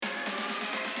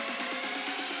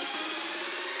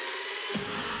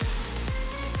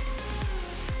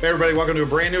Hey everybody, welcome to a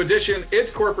brand new edition. It's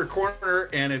Corporate Corner,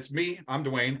 and it's me. I'm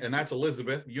Dwayne, and that's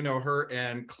Elizabeth. You know her,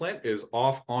 and Clint is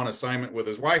off on assignment with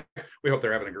his wife. We hope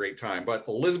they're having a great time. But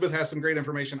Elizabeth has some great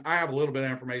information. I have a little bit of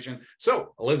information.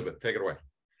 So, Elizabeth, take it away.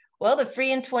 Well, the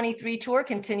Free in 23 tour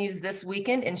continues this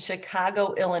weekend in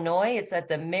Chicago, Illinois. It's at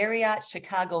the Marriott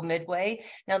Chicago Midway.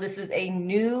 Now, this is a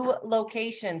new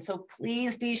location, so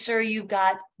please be sure you've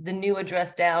got the new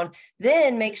address down.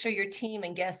 Then make sure your team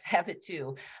and guests have it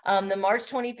too. The March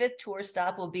 25th tour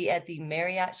stop will be at the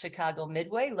Marriott Chicago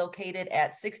Midway, located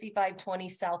at 6520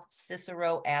 South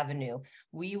Cicero Avenue.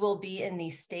 We will be in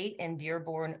the State and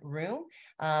Dearborn room,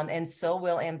 and so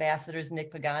will Ambassadors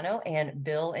Nick Pagano and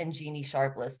Bill and Jeannie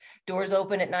Sharpless. Doors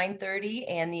open at 9:30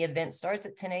 and the event starts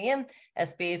at 10 a.m.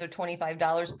 SBAs are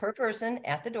 $25 per person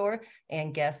at the door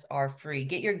and guests are free.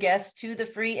 Get your guests to the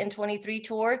Free in 23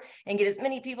 tour and get as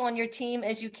many people on your team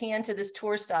as you can to this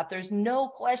tour stop. There's no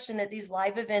question that these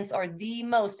live events are the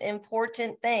most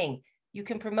important thing you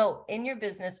can promote in your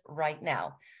business right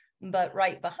now. But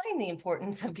right behind the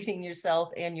importance of getting yourself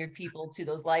and your people to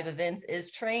those live events is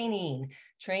training.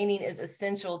 Training is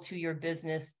essential to your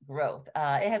business growth.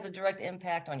 It has a direct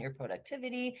impact on your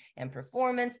productivity and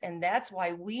performance, and that's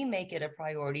why we make it a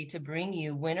priority to bring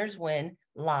you Winners Win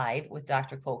live with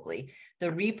Dr. Coakley.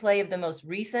 The replay of the most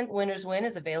recent Winners Win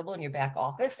is available in your back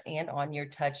office and on your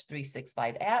Touch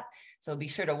 365 app. So be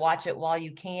sure to watch it while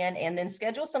you can, and then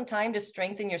schedule some time to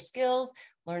strengthen your skills,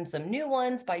 learn some new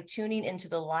ones by tuning into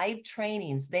the live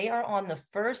trainings. They are on the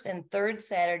first and third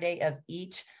Saturday of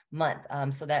each month.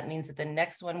 So that means that the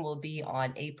next one will be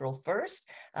on April 1st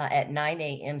at 9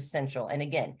 a.m. Central. And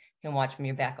again, you can watch from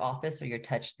your back office or your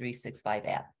Touch 365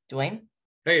 app. Dwayne?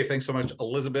 Hey, thanks so much,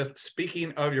 Elizabeth.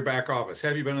 Speaking of your back office,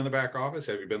 have you been in the back office?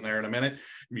 Have you been there in a minute?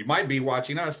 You might be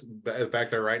watching us back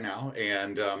there right now,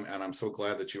 and I'm so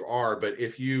glad that you are. But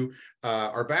if you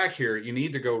are back here, you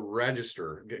need to go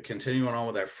register. Continuing on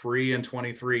with that Free in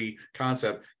 23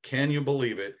 concept. Can you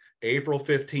believe it? April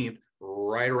 15th.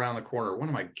 Right around the corner. One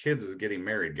of my kids is getting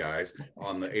married, guys,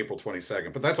 on the April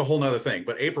 22nd, but that's a whole nother thing.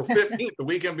 But April 15th, the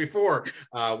weekend before,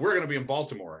 we're going to be in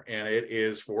Baltimore, and it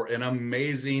is for an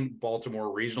amazing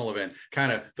Baltimore regional event,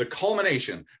 kind of the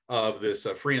culmination of this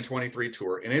Free in 23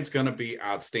 tour, and it's going to be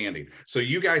outstanding. So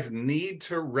you guys need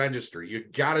to register. You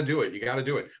got to do it. You got to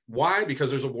do it. Why? Because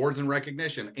there's awards and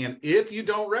recognition. And if you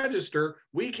don't register,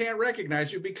 we can't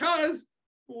recognize you because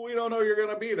we don't know you're going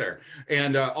to be there.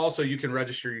 And also, you can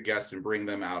register your guests and bring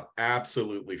them out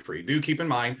absolutely free. Do keep in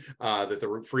mind that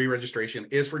the free registration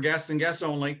is for guests and guests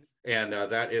only. And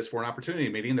that is for an opportunity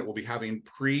meeting that we'll be having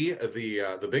pre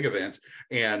the big event,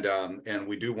 and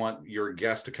we do want your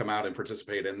guests to come out and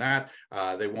participate in that.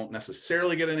 They won't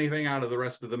necessarily get anything out of the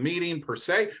rest of the meeting per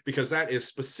se, because that is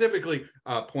specifically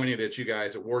pointed at you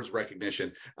guys, awards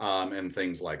recognition, and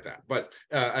things like that. But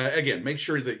again, make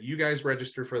sure that you guys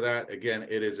register for that. Again,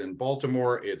 it is in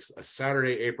Baltimore. It's a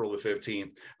Saturday, April the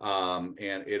 15th,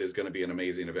 and it is going to be an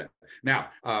amazing event. Now,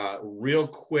 real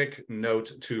quick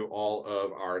note to all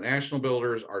of our national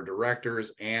builders, our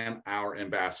directors, and our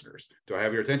ambassadors. Do I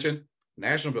have your attention?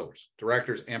 National builders,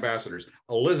 directors, ambassadors.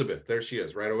 Elizabeth, there she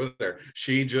is, right over there.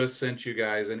 She just sent you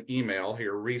guys an email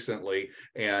here recently,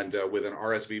 and with an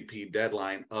RSVP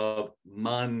deadline of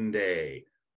Monday.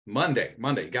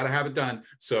 You got to have it done.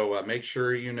 So make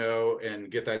sure you know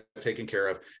and get that taken care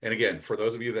of. And again, for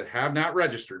those of you that have not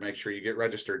registered, make sure you get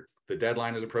registered. The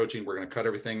deadline is approaching. We're going to cut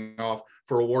everything off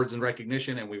for awards and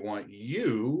recognition, and we want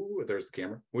you, there's the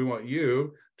camera, we want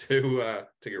you to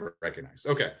get recognized.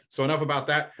 Okay, so enough about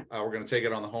that. We're going to take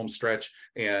it on the home stretch,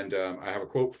 and I have a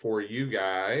quote for you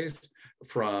guys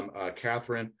from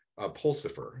Catherine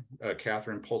Pulsifer,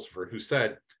 who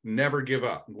said, "Never give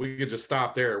up." We could just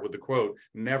stop there with the quote,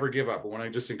 "Never give up." But when I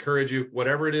just encourage you,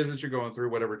 whatever it is that you're going through,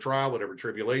 whatever trial, whatever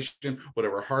tribulation,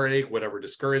 whatever heartache, whatever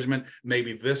discouragement,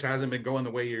 maybe this hasn't been going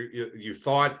the way you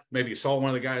thought. Maybe you saw one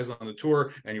of the guys on the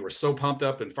tour and you were so pumped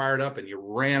up and fired up and you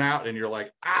ran out and you're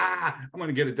like, I'm going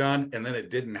to get it done. And then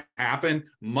it didn't happen.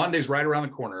 Monday's right around the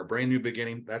corner, a brand new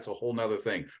beginning. That's a whole nother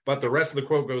thing. But the rest of the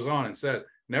quote goes on and says,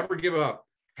 "Never give up,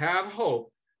 have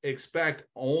hope, expect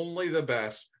only the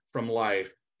best from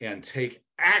life, and take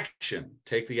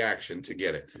the action to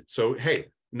get it." So, hey,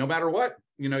 no matter what,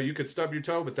 you could stub your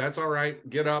toe, but that's all right.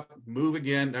 Get up, move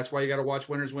again. That's why you got to watch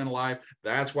Winners Win live.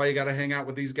 That's why you got to hang out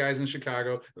with these guys in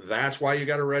Chicago. That's why you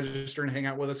got to register and hang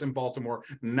out with us in Baltimore,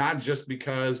 not just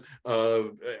because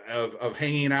of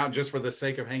hanging out just for the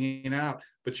sake of hanging out,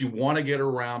 but you want to get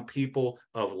around people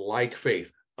of like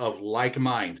faith, of like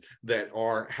mind, that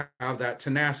have that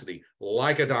tenacity,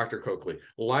 like a Dr. Coakley,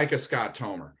 like a Scott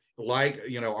Tomer, like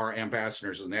our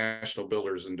ambassadors and national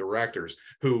builders and directors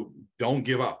who don't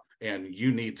give up. and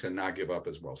you need to not give up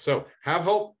as well. So have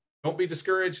hope. Don't be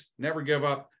discouraged. Never give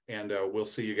up. And we'll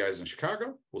see you guys in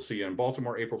Chicago. We'll see you in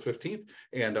Baltimore, April 15th.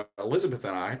 And Elizabeth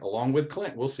and I, along with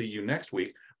Clint, we'll see you next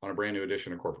week on a brand new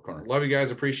edition of Corporate Corner. Love you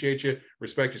guys. Appreciate you.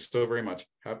 Respect you so very much.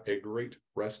 Have a great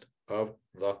rest of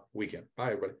the weekend.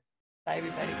 Bye, everybody. Bye,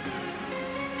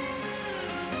 everybody.